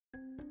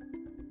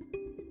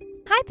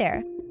Hi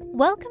there.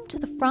 Welcome to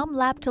the From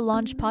Lab to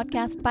Launch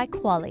podcast by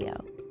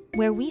Qualio,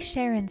 where we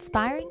share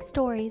inspiring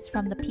stories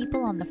from the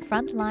people on the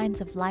front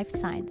lines of life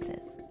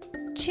sciences.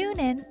 Tune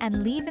in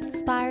and leave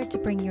inspired to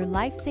bring your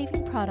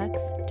life-saving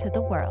products to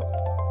the world.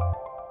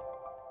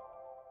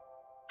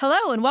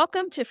 Hello and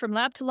welcome to From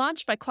Lab to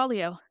Launch by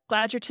Qualio.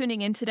 Glad you're tuning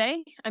in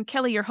today. I'm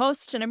Kelly, your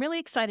host, and I'm really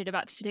excited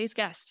about today's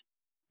guest.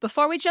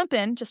 Before we jump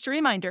in, just a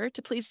reminder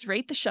to please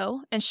rate the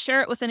show and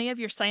share it with any of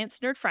your science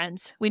nerd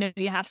friends. We know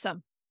you have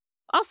some.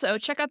 Also,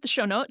 check out the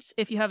show notes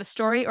if you have a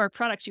story or a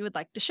product you would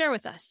like to share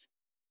with us.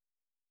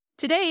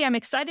 Today, I'm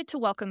excited to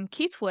welcome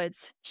Keith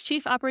Woods,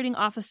 Chief Operating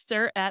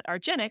Officer at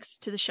argenx,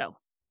 to the show.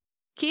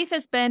 Keith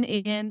has been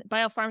in the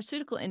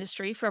biopharmaceutical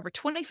industry for over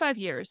 25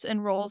 years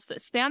in roles that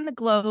span the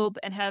globe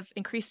and have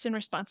increased in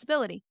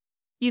responsibility.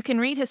 You can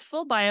read his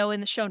full bio in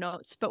the show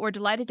notes, but we're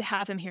delighted to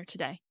have him here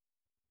today.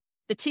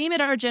 The team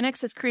at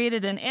argenx has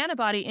created an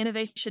antibody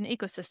innovation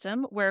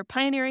ecosystem where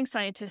pioneering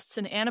scientists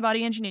and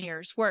antibody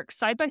engineers work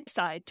side by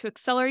side to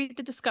accelerate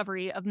the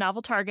discovery of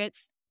novel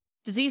targets,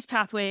 disease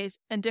pathways,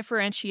 and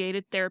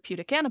differentiated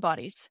therapeutic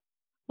antibodies.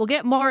 We'll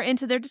get more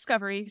into their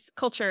discoveries,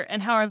 culture,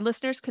 and how our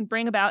listeners can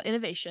bring about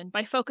innovation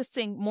by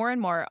focusing more and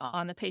more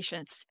on the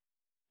patients.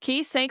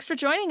 Keith, thanks for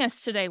joining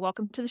us today.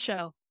 Welcome to the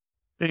show.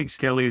 Thanks,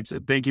 Kelly.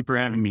 Thank you for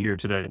having me here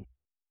today.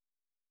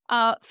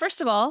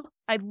 First of all,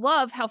 I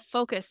love how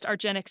focused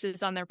argenx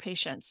is on their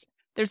patients.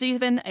 There's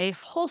even a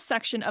whole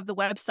section of the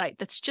website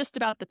that's just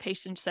about the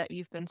patients that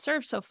you've been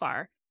served so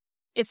far.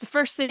 It's the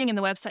first thing in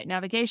the website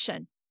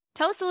navigation.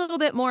 Tell us a little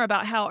bit more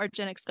about how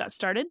argenx got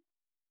started.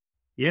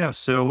 Yeah,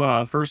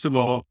 so first of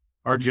all,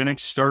 argenx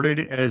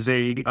started as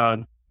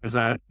an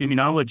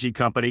immunology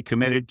company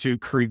committed to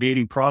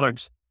creating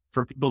products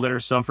for people that are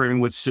suffering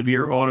with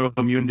severe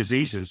autoimmune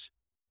diseases.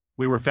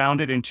 We were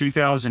founded in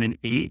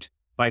 2008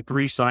 by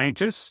 3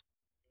 scientists,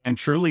 and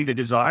truly the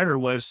desire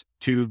was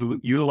to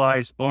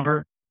utilize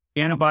our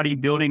antibody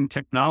building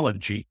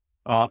technology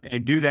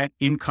and do that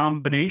in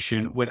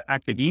combination with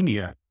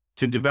academia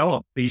to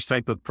develop these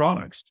type of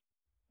products.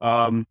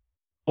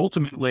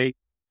 Ultimately,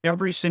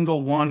 every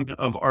single one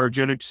of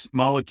argenx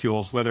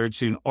molecules, whether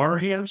it's in our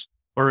hands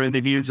or in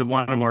the hands of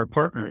one of our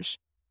partners,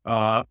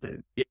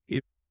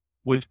 it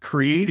was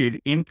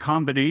created in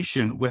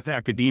combination with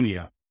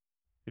academia.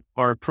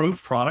 Our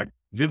approved product,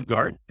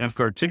 Vyvgart,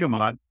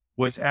 efgartigimod,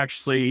 was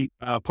actually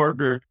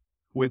partnered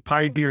with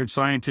pioneer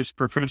scientist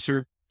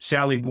Professor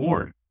Sally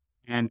Ward.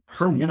 And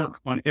her work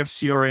on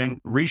FcRn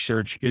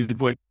research is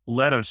what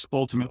led us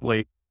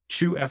ultimately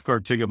to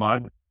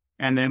efgartigimod,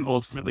 and then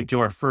ultimately to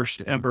our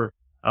first ever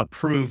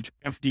approved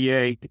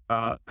FDA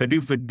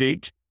PDUFA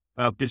date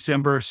of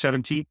December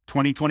 17,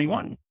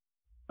 2021.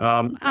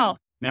 Now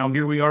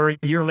here we are a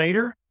year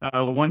later,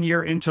 1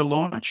 year into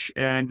launch,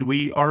 and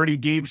we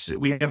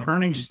have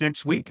earnings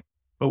next week,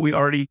 but we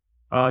already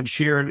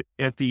shared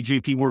at the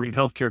JP Morgan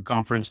Healthcare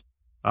Conference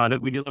that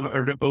we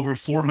delivered over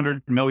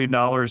 $400 million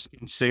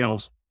in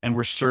sales, and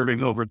we're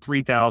serving over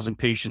 3,000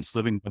 patients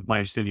living with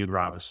myasthenia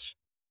gravis.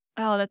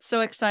 Oh, that's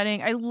so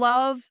exciting. I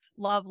love.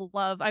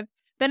 I've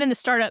been in the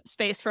startup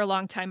space for a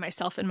long time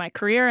myself in my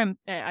career.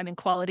 I'm in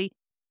quality.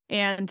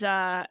 And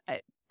I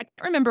can't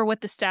remember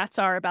what the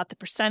stats are about the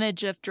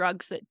percentage of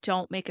drugs that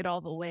don't make it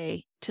all the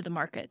way to the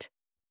market.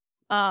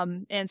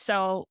 And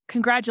so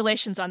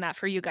congratulations on that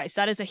for you guys.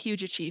 That is a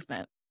huge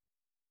achievement.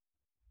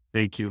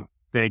 Thank you.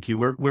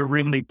 We're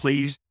really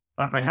pleased.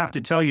 I have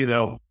to tell you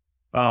though,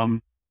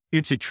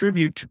 it's a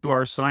tribute to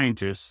our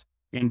scientists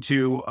and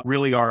to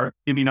really our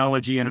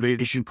immunology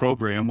innovation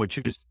program, which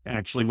is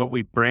actually what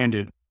we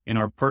branded in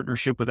our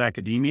partnership with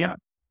academia,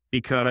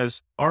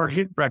 because our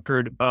hit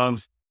record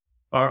of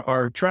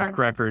our track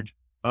record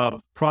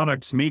of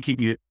products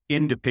making it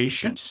into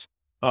patients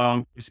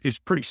is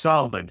pretty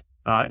solid.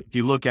 If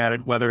you look at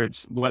it, whether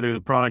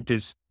the product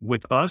is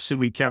with us and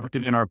we kept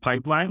it in our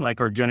pipeline, like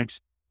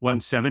argenx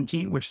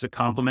 117, which is a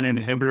complement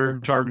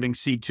inhibitor targeting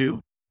C2,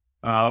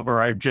 or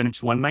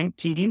argenx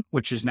 119,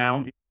 which is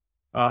now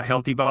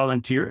healthy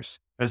volunteers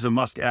as a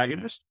MuSK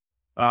agonist,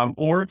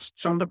 or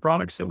some of the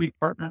products that we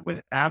partnered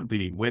with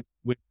AbbVie, with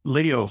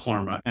Leo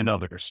Pharma and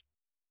others.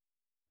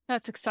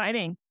 That's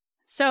exciting.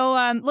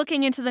 So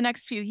looking into the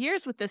next few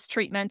years with this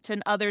treatment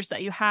and others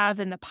that you have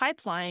in the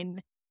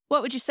pipeline,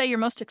 what would you say you're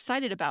most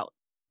excited about?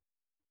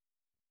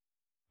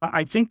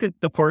 I think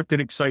that the part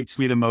that excites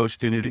me the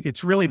most, and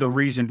it's really the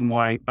reason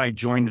why I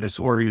joined this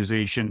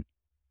organization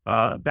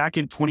back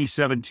in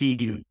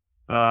 2017,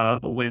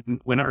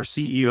 when our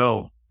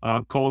CEO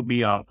called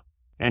me up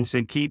and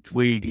said, "Keith,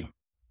 we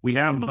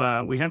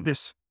have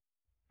this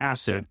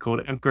asset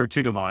called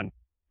efgartigimod,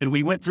 and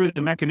we went through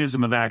the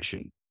mechanism of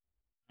action,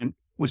 and it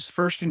was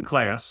first in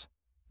class.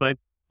 But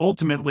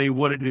ultimately,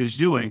 what it is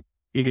doing,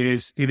 it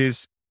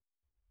is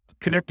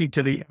connecting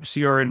to the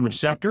FcRn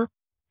receptor,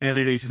 and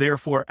it is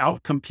therefore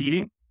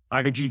out-competing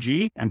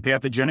IgG and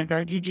pathogenic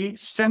IgG,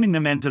 sending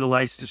them into the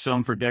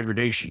lysosome for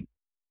degradation.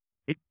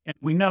 And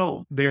we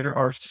know there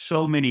are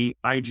so many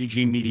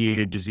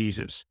IgG-mediated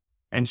diseases.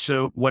 And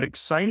so what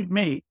excited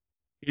me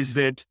is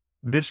that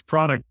this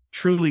product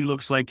truly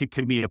looks like it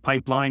could be a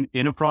pipeline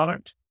in a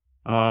product.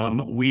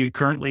 We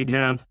currently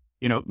have,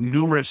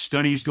 numerous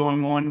studies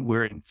going on.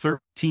 We're in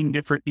 13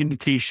 different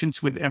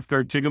indications with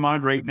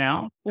efgartigimod right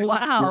now.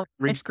 Wow,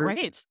 that's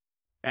great.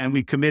 And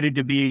we committed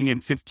to being in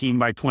 15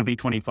 by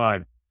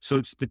 2025. So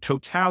it's the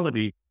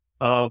totality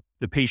of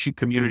the patient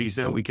communities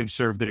that we can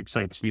serve that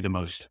excites me the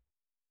most.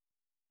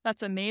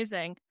 That's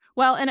amazing.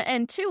 Well,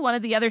 and two, one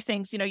of the other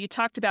things, you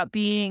talked about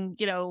being,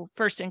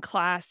 first in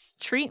class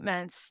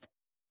treatments.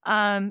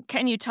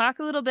 Can you talk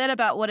a little bit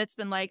about what it's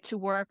been like to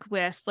work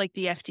with like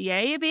the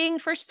FDA being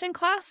first in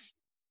class?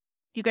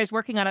 You guys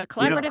working on a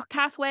collaborative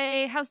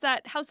pathway? How's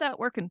that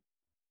working?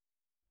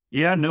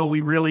 Yeah, no,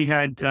 we really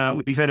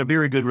we've had a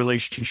very good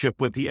relationship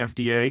with the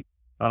FDA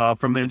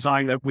from the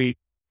time that we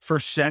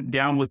first sat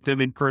down with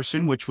them in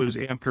person, which was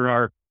after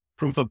our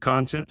proof of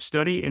concept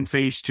study in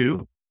phase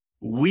 2.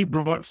 We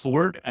brought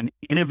forward an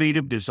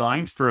innovative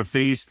design for a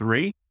phase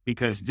 3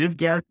 because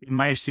Vyvgart in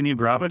myasthenia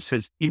gravis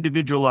has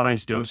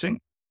individualized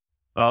dosing.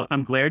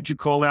 I'm glad you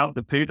call out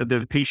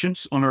the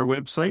patients on our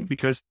website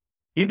because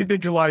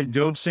individualized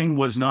dosing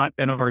was not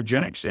an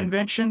argenx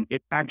invention.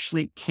 It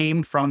actually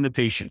came from the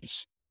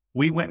patients.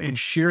 We went and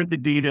shared the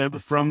data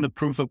from the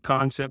proof of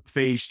concept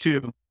phase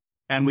 2,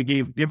 and we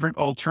gave different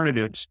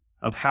alternatives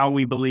of how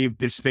we believe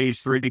this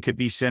phase 3 could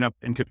be set up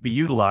and could be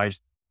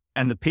utilized.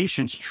 And the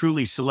patients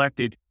truly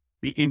selected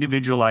the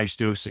individualized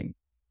dosing.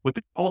 What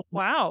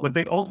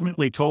they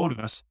ultimately told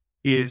us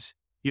is,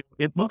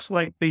 it looks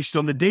like based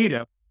on the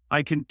data,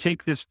 I can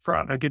take this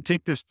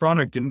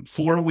product in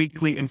 4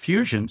 weekly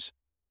infusions,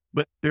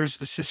 but there's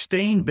the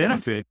sustained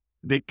benefit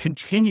that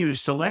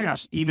continues to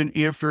last even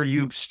after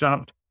you've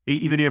stopped,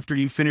 even after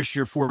you finish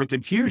your 4th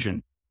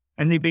infusion.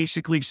 And they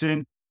basically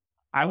said,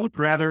 I would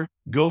rather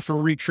go for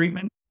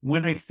retreatment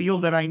when I feel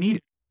that I need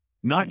it,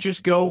 not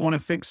just go on a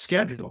fixed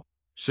schedule.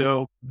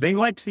 So they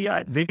liked the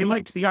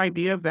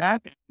idea of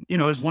that.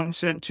 As one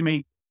said to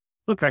me,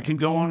 look, I can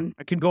go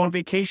on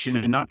vacation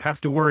and not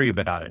have to worry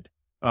about it.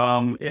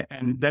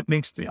 And that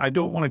makes I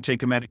don't want to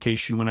take a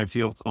medication when I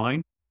feel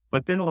fine.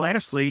 But then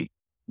lastly,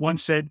 one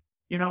said,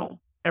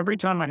 every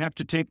time I have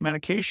to take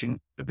medication,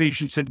 the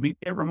patient said to me,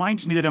 it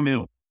reminds me that I'm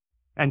ill.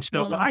 And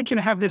so I can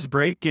have this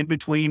break in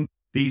between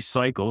these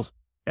cycles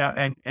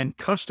and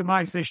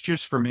customize this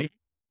just for me.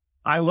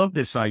 I love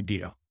this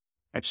idea.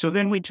 And so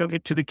then we took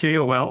it to the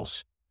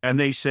KOLs and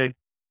they said,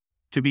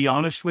 to be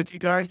honest with you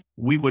guys,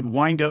 we would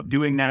wind up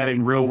doing that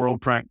in real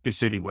world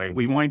practice anyway.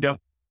 We wind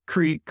up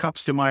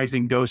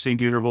customizing dosing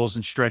intervals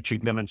and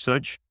stretching them and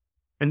such.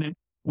 And then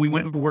we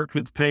went and worked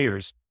with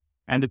payers.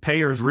 And the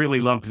payers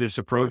really loved this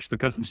approach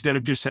because instead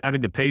of just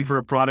having to pay for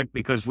a product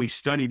because we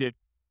studied it,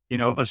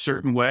 a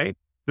certain way,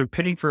 they're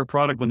paying for a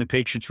product when the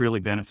patient's really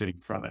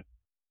benefiting from it.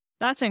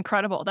 That's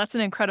incredible. That's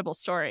an incredible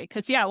story.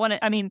 Because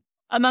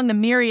among the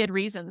myriad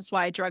reasons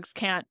why drugs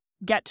can't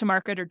get to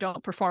market or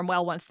don't perform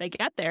well once they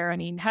get there,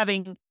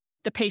 having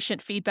the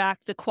patient feedback,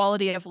 the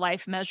quality of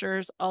life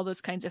measures, all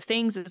those kinds of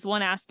things is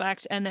one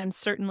aspect. And then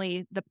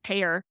certainly the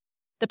payer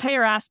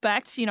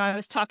aspect. I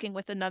was talking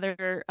with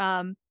another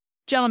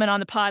gentleman on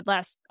the pod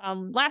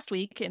last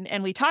week,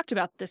 and we talked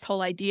about this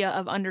whole idea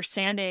of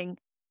understanding,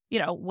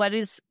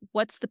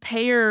 what's the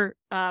payer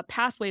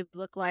pathway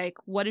look like?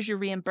 What is your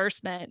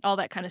reimbursement? All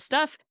that kind of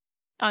stuff.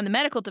 On the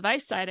medical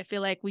device side, I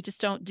feel like we just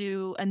don't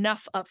do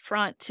enough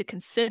upfront to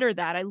consider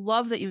that. I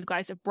love that you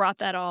guys have brought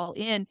that all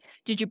in.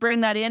 Did you bring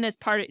that in as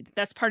part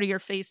of your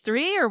phase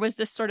 3, or was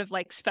this sort of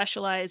like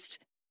specialized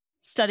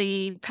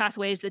study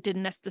pathways that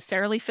didn't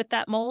necessarily fit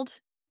that mold?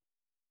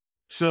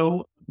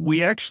 So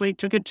we actually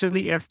took it to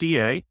the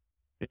FDA,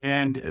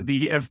 and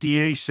the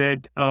FDA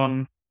said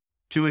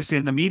to us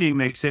in the meeting,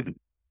 they said,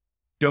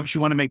 don't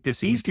you want to make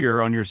this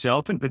easier on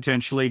yourself and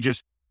potentially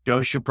just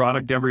dose your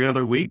product every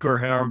other week or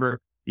however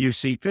you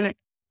see fit?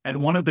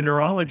 And one of the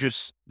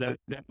neurologists that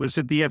was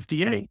at the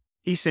FDA,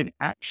 he said,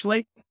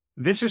 actually,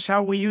 this is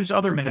how we use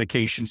other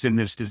medications in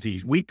this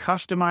disease. We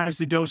customize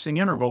the dosing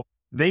interval.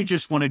 They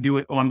just want to do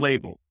it on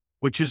label,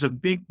 which is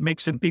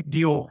makes a big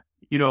deal,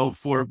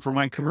 for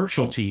my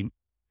commercial team,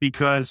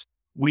 because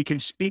we can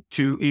speak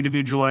to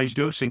individualized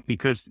dosing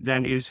because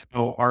that is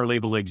how our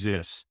label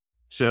exists.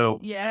 So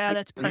yeah,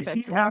 that's perfect.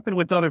 It can happen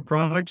with other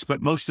products,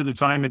 but most of the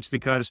time it's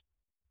because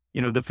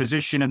the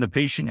physician and the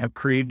patient have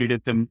created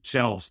it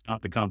themselves,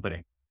 not the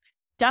company.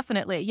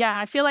 Definitely. Yeah.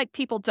 I feel like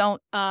people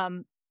don't,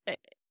 obviously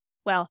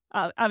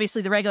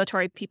the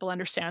regulatory people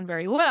understand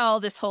very well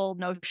this whole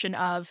notion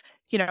of,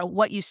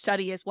 what you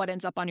study is what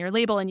ends up on your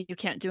label and you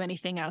can't do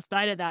anything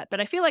outside of that.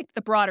 But I feel like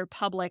the broader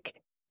public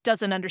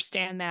doesn't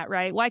understand that,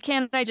 right? Why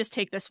can't I just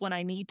take this when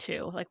I need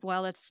to?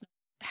 That's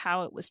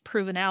how it was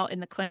proven out in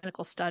the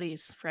clinical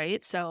studies,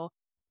 right? So,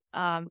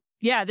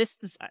 this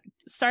is,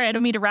 sorry, I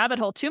don't mean to rabbit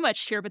hole too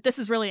much here, but this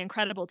is really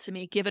incredible to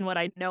me, given what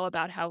I know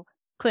about how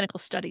clinical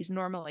studies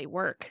normally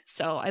work.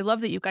 So I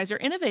love that you guys are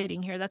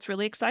innovating here. That's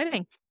really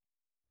exciting.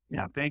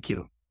 Yeah, thank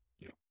you.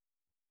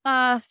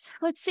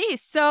 Let's see.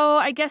 So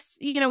I guess,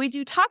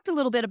 we talked a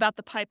little bit about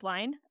the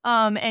pipeline,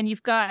 and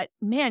you've got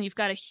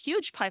a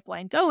huge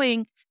pipeline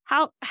going.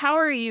 How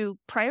are you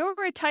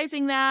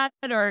prioritizing that?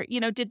 Or,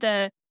 did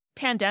the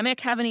pandemic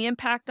have any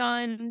impact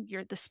on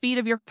the speed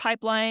of your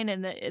pipeline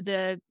and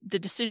the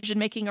decision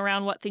making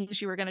around what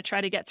things you were going to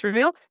try to get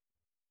through?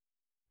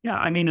 Yeah,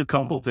 I mean, a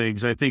couple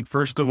things. I think,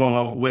 first of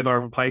all, with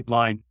our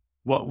pipeline,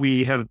 what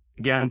we have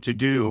began to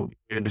do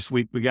is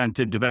we began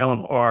to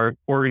develop our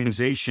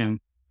organization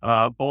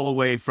all the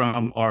way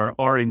from our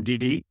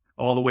R&D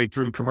all the way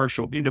through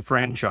commercial into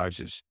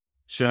franchises.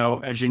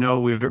 So, as you know,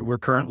 we're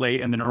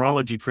currently in the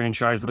neurology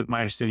franchise with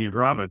myasthenia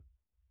gravis.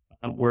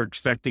 We're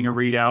expecting a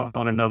readout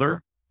on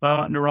another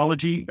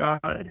neurology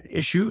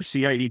issue,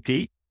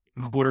 CIDP,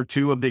 in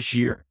Q2 of this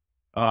year.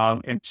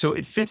 And so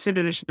it fits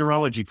into this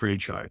neurology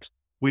franchise.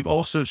 We've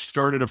also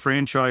started a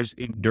franchise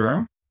in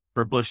derm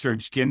for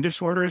blistered skin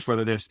disorders,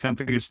 whether that's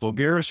pemphigus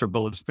vulgaris or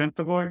bullous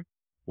pemphigoid.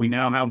 We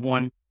now have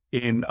one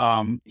in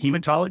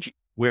hematology,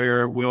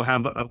 where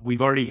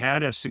we've already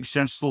had a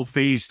successful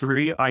phase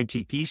 3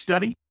 ITP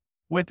study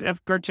with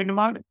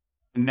efgartigimod.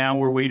 And now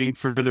we're waiting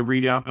for the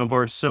readout of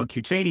our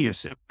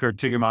subcutaneous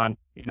efgartigimod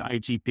in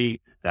ITP.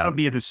 That'll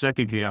be in the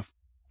second half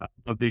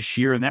of this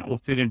year, and that will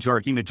fit into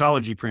our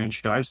hematology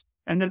franchise.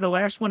 And then the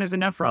last one is a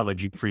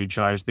nephrology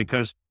franchise,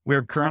 because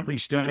we're currently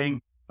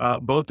studying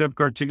both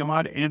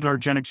efgartigimod and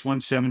argenx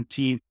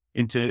 117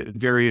 into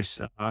various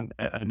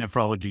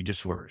nephrology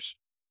disorders.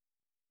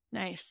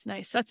 Nice.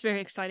 That's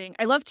very exciting.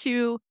 I love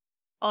to,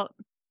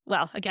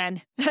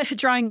 again,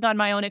 drawing on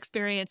my own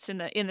experience in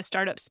the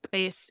startup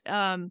space,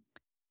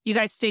 you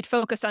guys stayed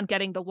focused on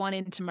getting the one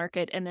into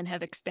market and then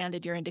have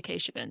expanded your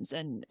indications.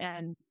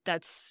 And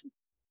that's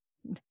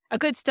a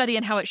good study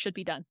in how it should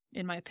be done,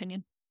 in my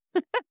opinion.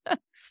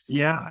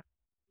 Yeah.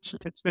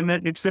 It's been a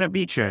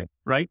beachhead,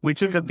 right? We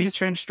took a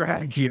beachhead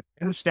strategy,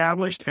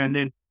 established, and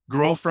then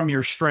grow from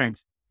your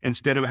strengths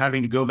instead of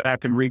having to go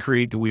back and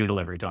recreate the wheel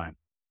every time.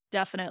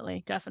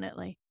 Definitely.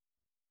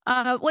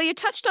 Well, you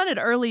touched on it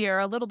earlier,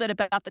 a little bit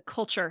about the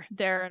culture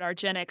there at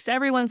argenx.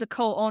 Everyone's a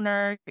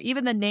co-owner.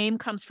 Even the name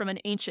comes from an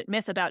ancient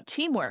myth about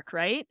teamwork,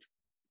 right?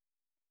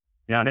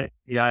 Yeah,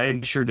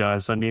 it sure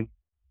does. I mean,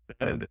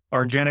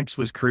 argenx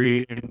was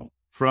created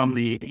from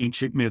the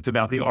ancient myth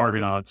about the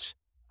Argonauts.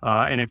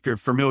 And if you're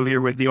familiar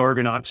with the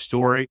Argonaut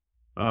story,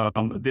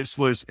 this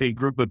was a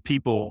group of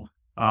people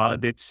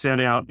that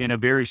set out in a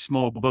very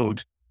small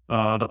boat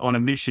on a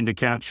mission to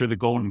capture the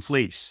Golden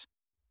Fleece.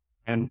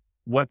 And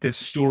what this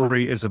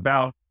story is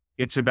about,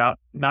 it's about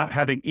not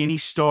having any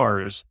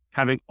stars,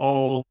 having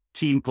all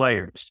team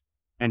players.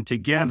 And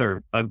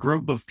together, a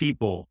group of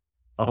people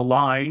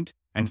aligned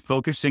and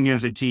focusing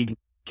as a team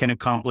can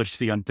accomplish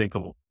the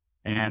unthinkable.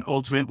 And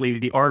ultimately,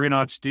 the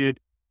Argonauts did.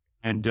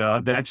 And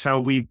that's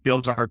how we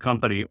built our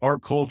company. Our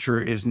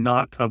culture is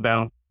not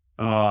about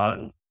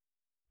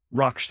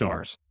rock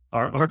stars.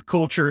 Our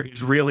culture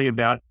is really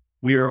about,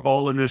 we are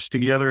all in this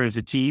together as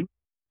a team.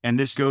 And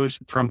this goes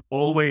from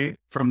all the way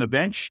from the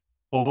bench,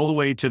 all the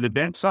way to the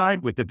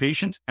bedside with the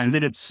patients. And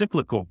then it's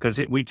cyclical, because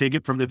we take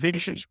it from the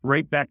patients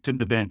right back to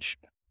the bench.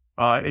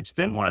 It's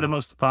been one of the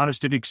most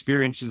positive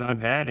experiences I've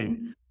had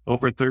in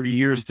over 30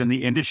 years in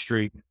the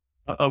industry,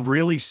 of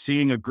really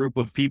seeing a group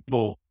of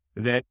people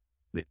that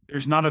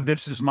there's not a,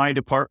 this is my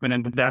department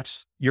and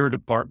that's your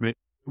department.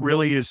 It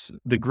really is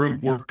the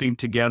group working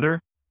together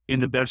in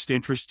the best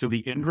interest of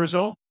the end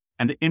result.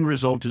 And the end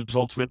result is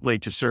ultimately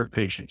to serve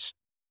patients.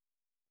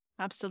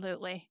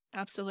 Absolutely.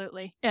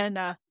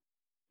 And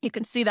you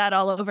can see that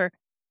all over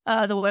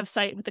the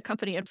website with the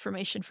company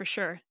information for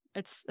sure.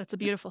 That's a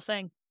beautiful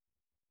thing.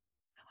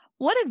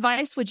 What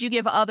advice would you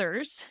give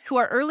others who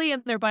are early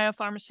in their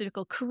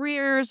biopharmaceutical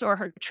careers or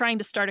are trying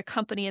to start a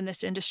company in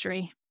this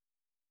industry?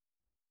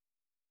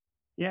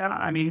 Yeah,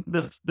 I mean,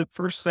 the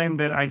first thing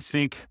that I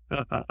think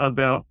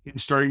about in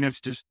starting this,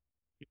 just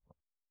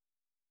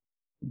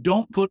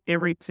don't put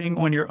everything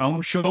on your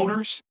own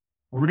shoulders.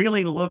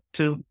 Really look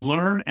to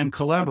learn and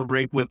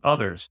collaborate with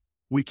others.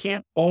 We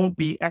can't all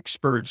be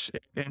experts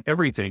in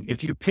everything.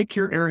 If you pick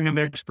your area of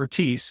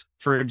expertise,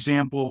 for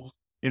example,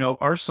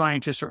 our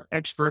scientists are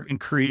expert in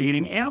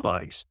creating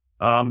antibodies.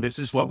 This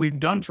is what we've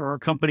done for our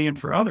company and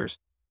for others,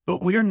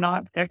 but we are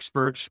not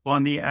experts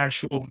on the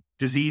actual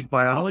disease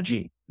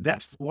biology.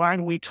 That's why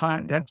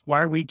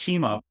we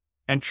team up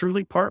and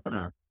truly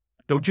partner.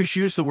 Don't just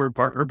use the word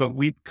partner, but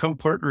we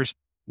co-partners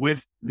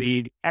with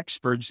the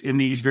experts in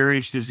these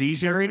various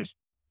disease areas.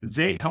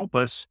 They help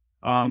us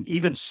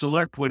even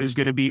select what is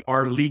going to be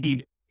our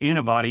lead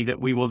antibody that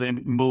we will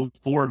then move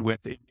forward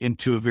with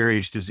into a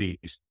various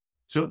disease.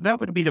 So that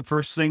would be the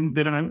first thing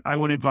that I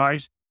would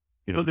advise.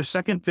 The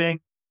second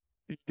thing,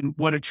 and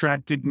what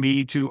attracted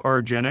me to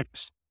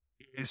argenx,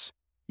 is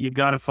you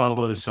got to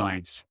follow the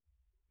science.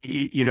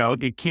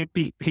 It can't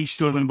be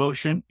based on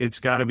emotion. It's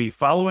got to be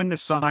following the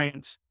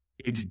science.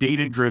 It's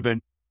data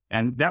driven.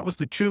 And that was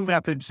the two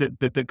methods that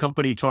the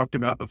company talked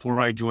about before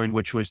I joined,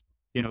 which was,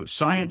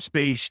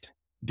 science-based,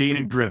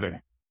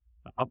 data-driven.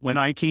 When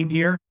I came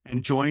here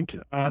and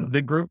joined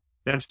the group,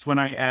 that's when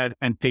I add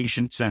and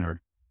patient-centered,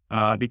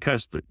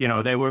 because,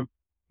 they were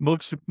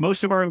most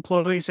of our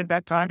employees at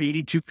that time,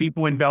 82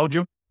 people in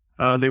Belgium,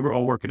 they were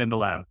all working in the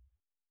lab.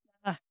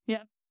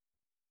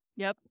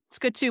 Yep.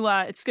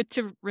 It's good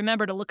to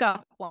remember to look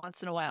up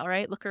once in a while,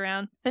 right? Look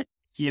around,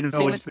 You know, see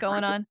what's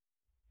going on.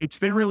 It's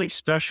been really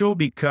special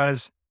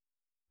because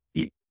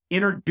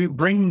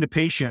bringing the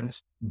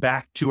patients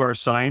back to our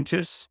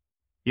scientists.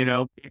 You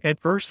know,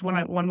 at first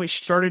when we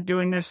started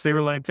doing this, they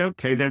were like,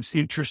 okay, that's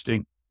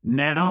interesting.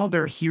 Now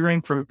they're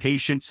hearing from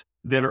patients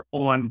that are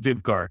on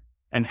Vyvgart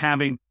and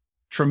having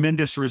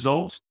tremendous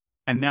results.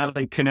 And now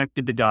they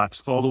connected the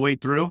dots all the way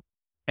through.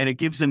 And it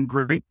gives them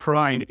great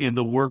pride in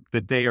the work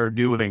that they are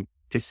doing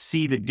to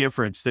see the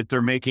difference that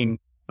they're making,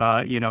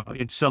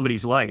 in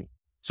somebody's life.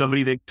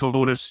 Somebody that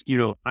told us,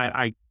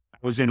 I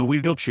was in a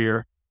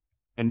wheelchair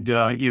and,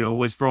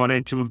 was brought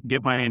in to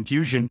get my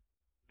infusion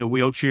in a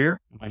wheelchair.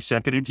 My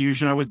second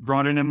infusion, I was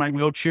brought in my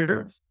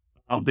wheelchair.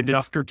 The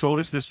doctor told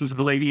us this was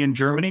the lady in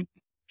Germany.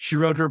 She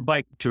rode her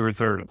bike to her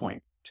third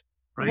appointment.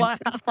 Right?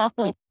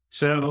 Wow.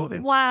 So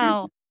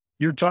wow.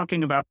 You're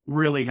talking about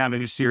really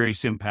having a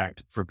serious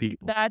impact for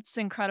people. That's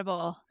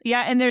incredible.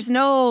 Yeah. And there's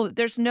no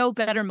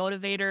better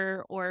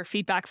motivator or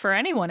feedback for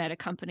anyone at a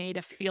company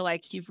to feel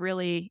like you've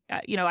really,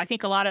 I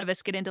think a lot of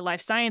us get into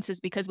life sciences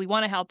because we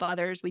want to help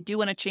others. We do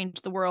want to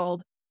change the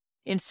world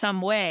in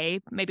some way.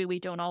 Maybe we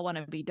don't all want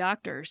to be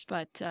doctors,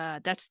 but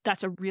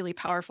that's a really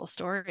powerful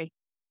story.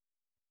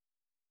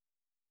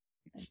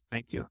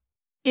 Thank you.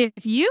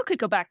 If you could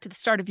go back to the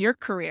start of your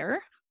career,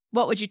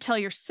 what would you tell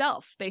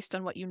yourself based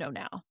on what you know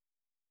now?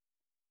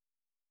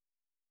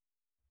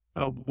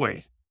 Oh,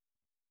 boy.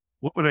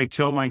 What would I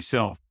tell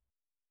myself?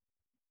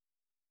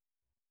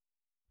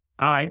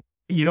 You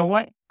know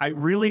what? I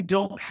really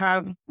don't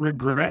have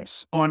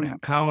regrets on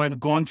how I've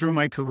gone through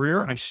my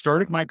career. I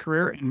started my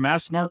career in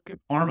mass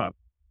market pharma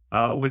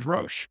with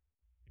Roche.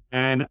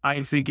 And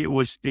I think it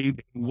was a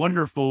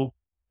wonderful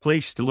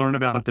place to learn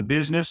about the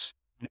business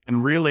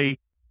and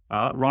really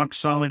rock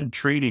solid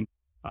trading.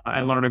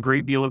 I learned a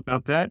great deal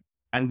about that.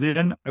 And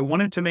then I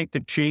wanted to make the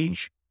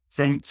change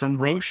from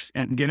Roche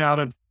and get out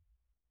of,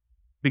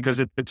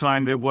 because at the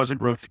time it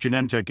wasn't Roche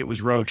Genentech, it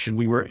was Roche, and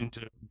we were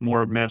into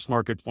more mass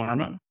market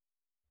pharma.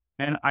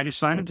 And I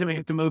decided to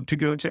make the move to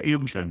go to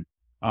Amgen.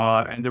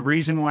 And the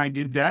reason why I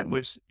did that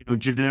was,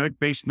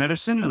 genetic-based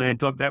medicine, and I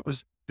thought that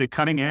was the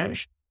cutting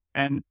edge.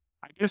 And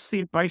I guess the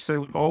advice I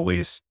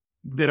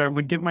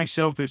would give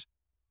myself is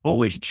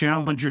always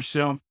challenge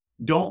yourself.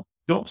 Don't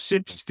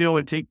sit still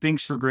and take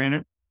things for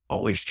granted.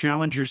 Always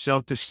challenge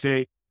yourself to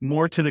stay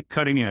more to the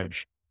cutting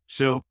edge.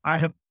 So I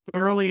have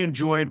thoroughly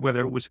enjoyed,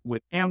 whether it was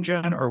with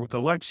Amgen or with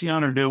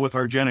Alexion or now with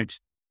argenx,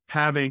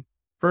 having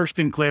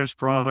first-in-class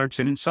products,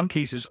 and in some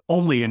cases,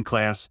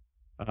 only-in-class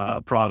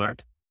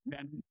product.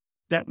 And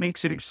that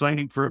makes it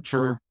exciting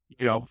for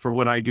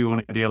what I do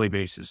on a daily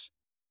basis.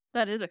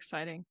 That is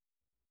exciting.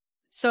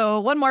 So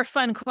one more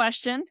fun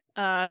question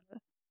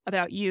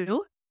about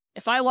you.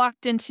 If I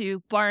walked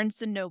into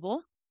Barnes &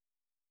 Noble,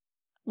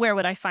 where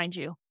would I find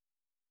you?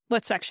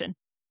 What section?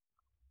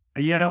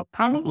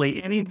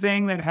 Probably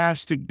anything that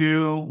has to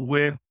do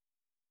with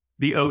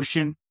the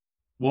ocean,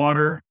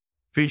 water,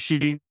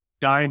 fishing,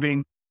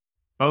 diving,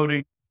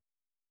 boating,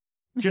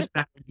 just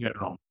that in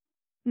general.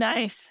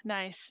 Nice.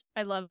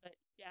 I love it.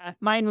 Yeah,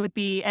 mine would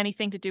be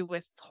anything to do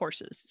with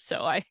horses.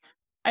 So I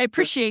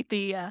appreciate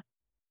the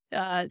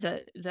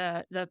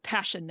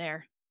passion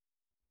there.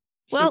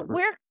 Well,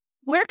 Super.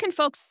 where can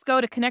folks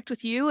go to connect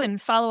with you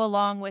and follow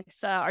along with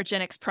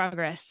argenx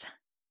progress?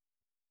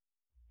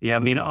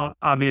 Yeah,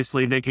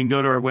 obviously they can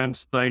go to our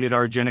website at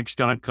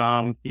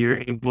argenx.com. You're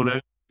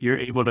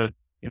able to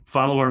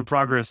follow our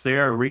progress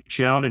there, reach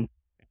out and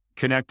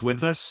connect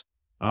with us.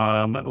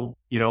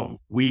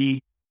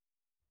 We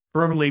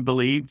firmly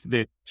believe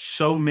that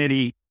so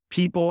many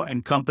people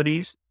and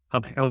companies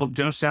have helped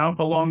us out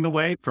along the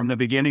way from the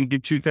beginning to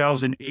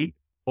 2008,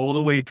 all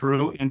the way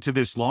through into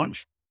this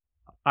launch.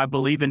 I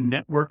believe in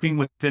networking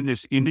within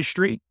this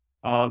industry.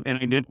 And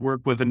I did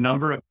work with a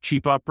number of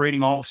chief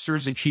operating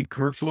officers and chief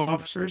commercial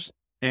officers.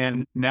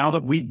 And now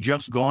that we've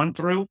just gone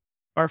through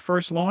our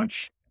first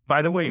launch,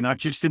 by the way, not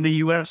just in the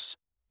US,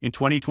 in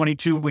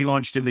 2022, we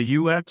launched in the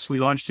US, we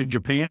launched in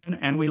Japan,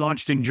 and we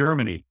launched in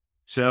Germany.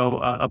 So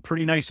a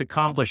pretty nice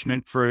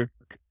accomplishment for a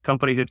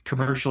company that's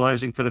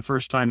commercializing for the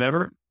first time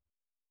ever.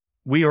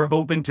 We are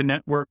open to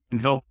network and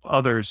help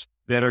others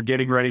that are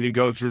getting ready to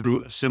go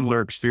through a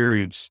similar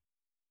experience.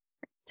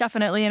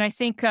 Definitely. And I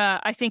think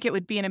it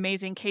would be an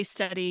amazing case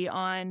study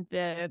on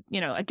the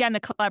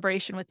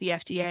collaboration with the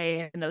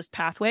FDA and those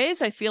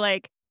pathways. I feel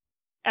like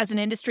as an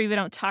industry, we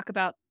don't talk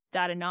about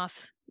that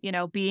enough,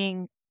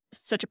 being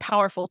such a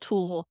powerful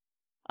tool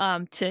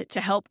to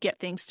help get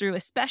things through,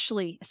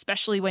 especially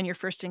when you're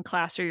first in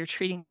class or you're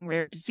treating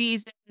rare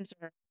diseases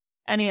or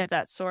any of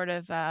that sort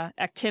of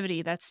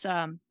activity. That's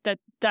an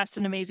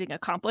amazing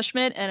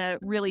accomplishment and a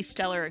really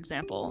stellar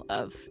example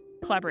of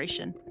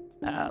collaboration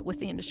with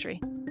the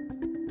industry.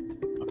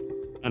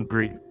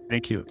 Agreed.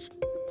 Thank you.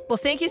 Well,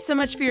 thank you so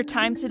much for your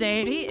time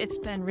today. It's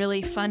been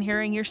really fun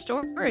hearing your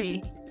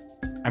story.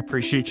 I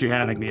appreciate you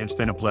having me. It's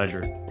been a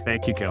pleasure.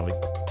 Thank you, Kelly.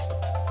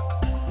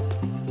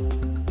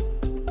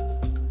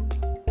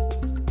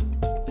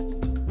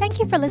 Thank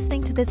you for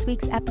listening to this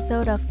week's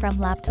episode of From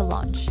Lab to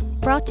Launch.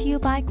 brought to you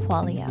by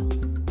Qualio.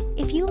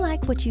 If you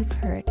like what you've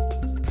heard,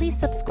 please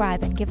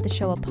subscribe and give the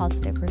show a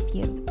positive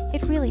review.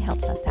 It really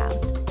helps us out.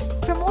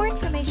 For more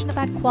information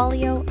about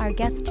Qualio, our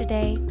guest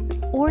today,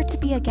 or to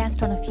be a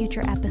guest on a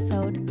future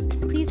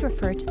episode, please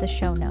refer to the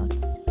show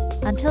notes.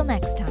 Until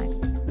next time.